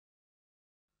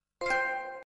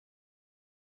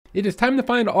It is time to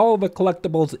find all the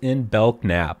collectibles in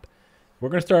Belknap. We're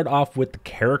going to start off with the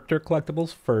character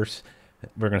collectibles first.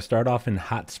 We're going to start off in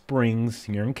Hot Springs,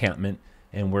 your encampment,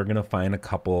 and we're going to find a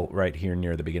couple right here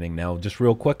near the beginning. Now, just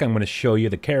real quick, I'm going to show you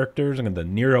the characters. I'm going to the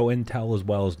Nero intel as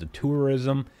well as the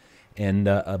tourism and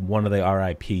one of the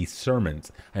R.I.P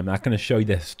sermons. I'm not going to show you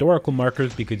the historical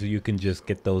markers because you can just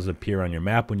get those appear on your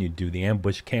map when you do the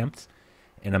ambush camps.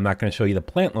 And I'm not going to show you the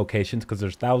plant locations because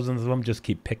there's thousands of them. Just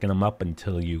keep picking them up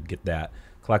until you get that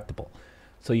collectible.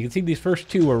 So you can see these first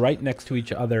two are right next to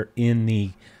each other in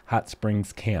the Hot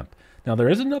Springs camp. Now there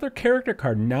is another character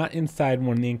card not inside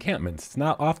one of the encampments. It's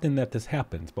not often that this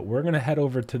happens, but we're going to head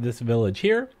over to this village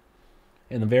here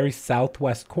in the very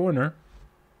southwest corner.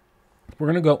 We're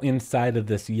going to go inside of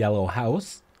this yellow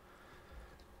house.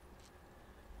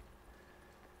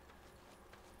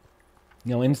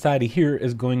 Now inside of here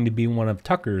is going to be one of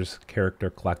Tucker's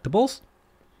character collectibles.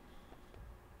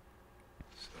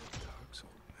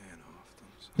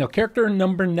 Now character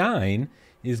number 9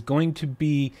 is going to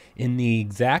be in the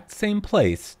exact same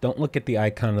place. Don't look at the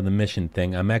icon of the mission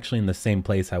thing. I'm actually in the same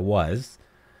place I was.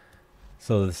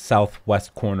 So the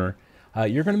southwest corner.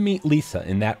 You're going to meet Lisa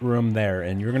in that room there,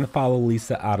 and you're going to follow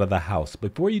Lisa out of the house.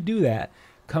 Before you do that,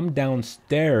 come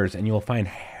downstairs and you'll find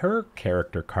her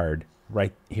character card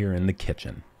right here in the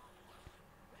kitchen.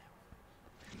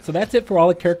 So that's it for all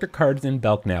the character cards in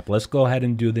Belknap. Let's go ahead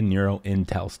and do the Nero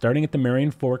intel. Starting at the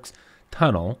Marion Forks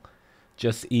Tunnel,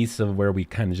 just east of where we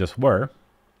kind of just were.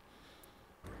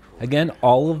 Again,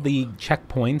 all of the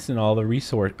checkpoints and all the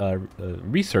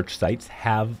research sites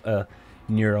have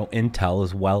Nero intel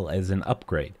as well as an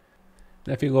upgrade.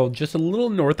 Now if you go just a little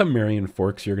north of Marion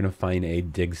Forks, you're going to find a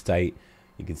dig site.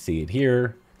 You can see it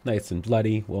here. Nice and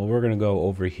bloody. Well, we're going to go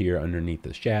over here underneath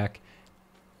the shack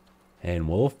and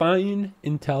we'll find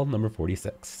intel number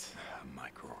 46.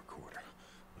 Micro recorder.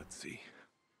 Let's see.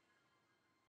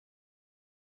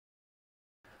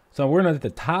 So we're going to, at the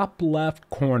top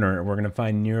left corner, we're going to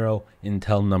find Nero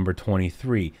intel number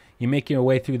 23. You make your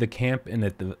way through the camp, and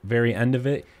at the very end of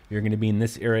it, you're going to be in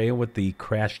this area with the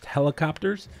crashed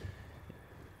helicopters.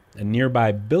 A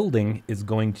nearby building is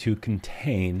going to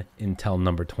contain intel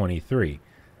number 23.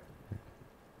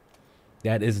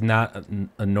 That is not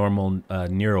a normal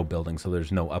Nero building, so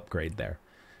there's no upgrade there.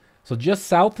 So just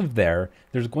south of there,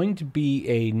 there's going to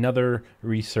be another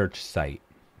research site.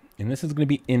 And this is going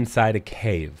to be inside a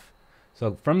cave.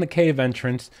 So from the cave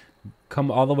entrance, come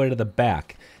all the way to the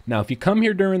back. Now, if you come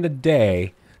here during the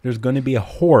day, there's going to be a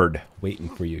horde waiting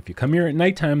for you. If you come here at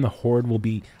nighttime, the horde will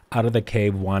be out of the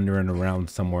cave wandering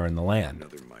around somewhere in the land.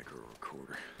 Another micro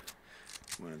recorder.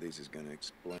 One of these is going to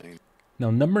explain. Now,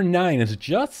 number 9 is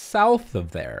just south of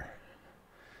there.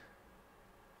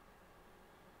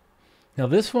 Now,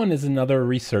 this one is another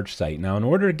research site. Now, in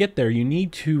order to get there, you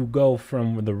need to go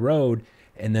from the road,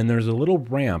 and then there's a little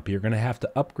ramp. You're going to have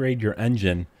to upgrade your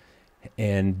engine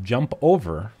and jump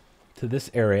over to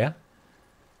this area,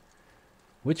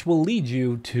 which will lead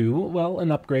you to, well,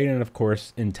 an upgrade and, of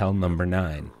course, intel number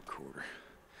 9.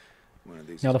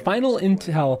 Now, the final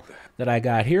intel that I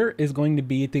got here is going to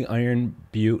be at the Iron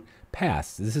Butte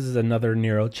Pass. This is another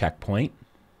Nero checkpoint.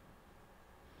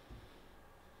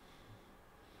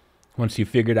 Once you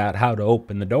figured out how to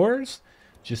open the doors,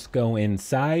 just go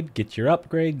inside, get your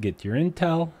upgrade, get your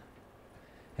intel,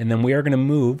 and then we are going to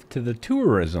move to the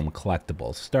tourism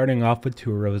collectibles, starting off with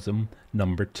tourism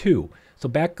number 2. So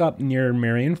back up near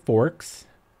Marion Forks.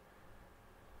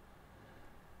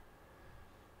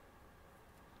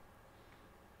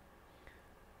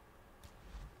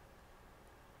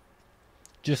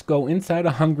 Just go inside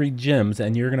of Hungry Jim's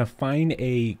and you're going to find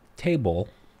a table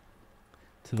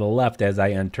to the left as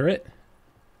I enter it.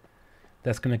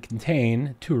 That's going to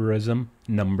contain tourism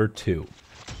number 2.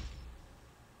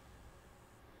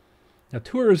 Now,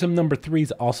 tourism number 3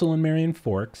 is also in Marion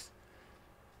Forks.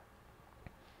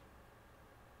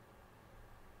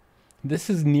 This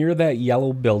is near that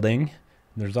yellow building.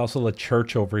 There's also a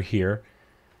church over here.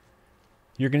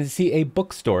 You're going to see a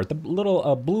bookstore, the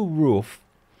little blue roof.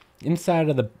 Inside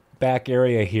of the back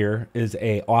area here is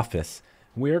a office.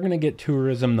 We're going to get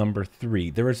tourism number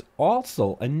 3. There is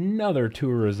also another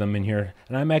tourism in here,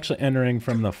 and I'm actually entering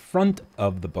from the front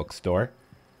of the bookstore.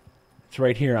 It's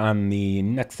right here on the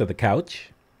next to the couch.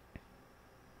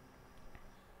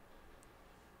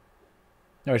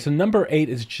 All right, so number 8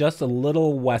 is just a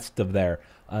little west of there.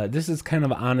 This is kind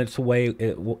of on its way.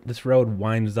 This road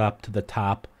winds up to the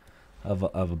top of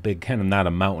a big, kind of not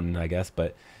a mountain, I guess,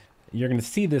 but you're going to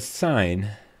see this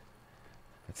sign.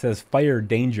 It says fire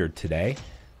danger today.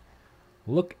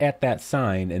 Look at that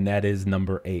sign, and that is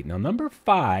number 8. Now, number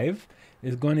 5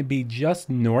 is going to be just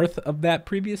north of that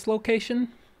previous location.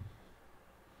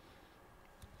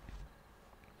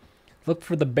 Look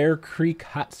for the Bear Creek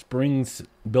Hot Springs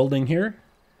building here.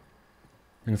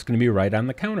 And it's going to be right on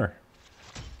the counter.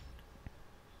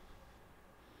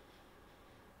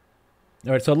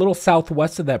 All right, so a little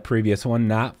southwest of that previous one,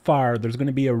 not far, there's going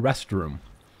to be a restroom.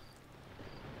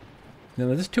 Now,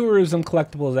 this tourism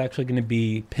collectible is actually going to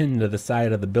be pinned to the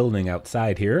side of the building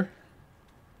outside here.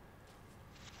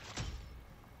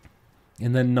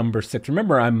 And then number 6.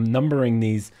 Remember, I'm numbering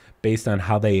these based on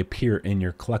how they appear in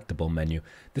your collectible menu.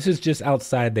 This is just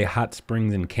outside the Hot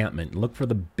Springs encampment. Look for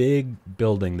the big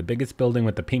building, the biggest building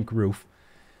with the pink roof.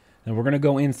 And we're going to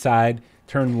go inside,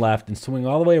 turn left, and swing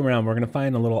all the way around. We're going to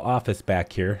find a little office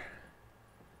back here.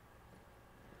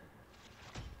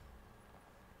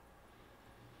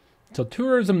 So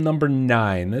tourism number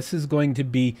 9. This is going to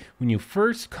be when you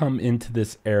first come into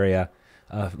this area,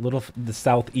 the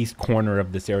southeast corner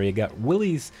of this area. You got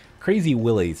Willie's, Crazy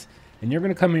Willie's. And you're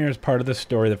going to come here as part of the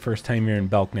story the first time you're in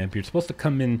Belknap. You're supposed to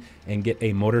come in and get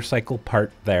a motorcycle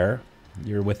part there.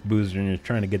 You're with Boozer and you're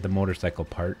trying to get the motorcycle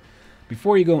part.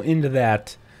 Before you go into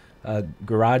that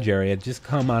garage area, just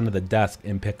come onto the desk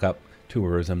and pick up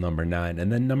tourism number 9.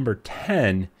 And then number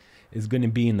 10 is going to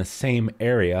be in the same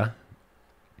area.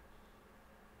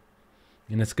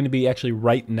 And it's going to be actually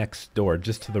right next door,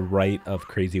 just to the right of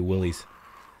Crazy Willie's.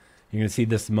 You're going to see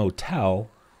this motel.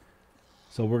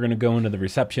 So we're going to go into the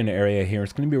reception area here.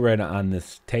 It's going to be right on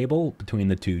this table between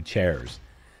the 2 chairs.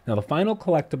 Now the final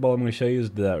collectible I'm going to show you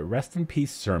is the Rest in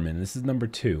Peace Sermon. This is number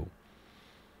 2.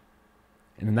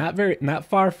 And not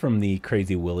far from the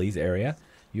Crazy Willie's area,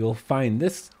 you'll find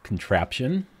this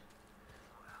contraption.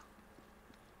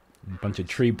 A bunch of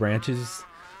tree branches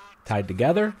tied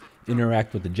together.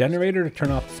 Interact with the generator to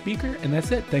turn off the speaker, and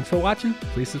that's it. Thanks for watching.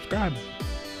 Please subscribe.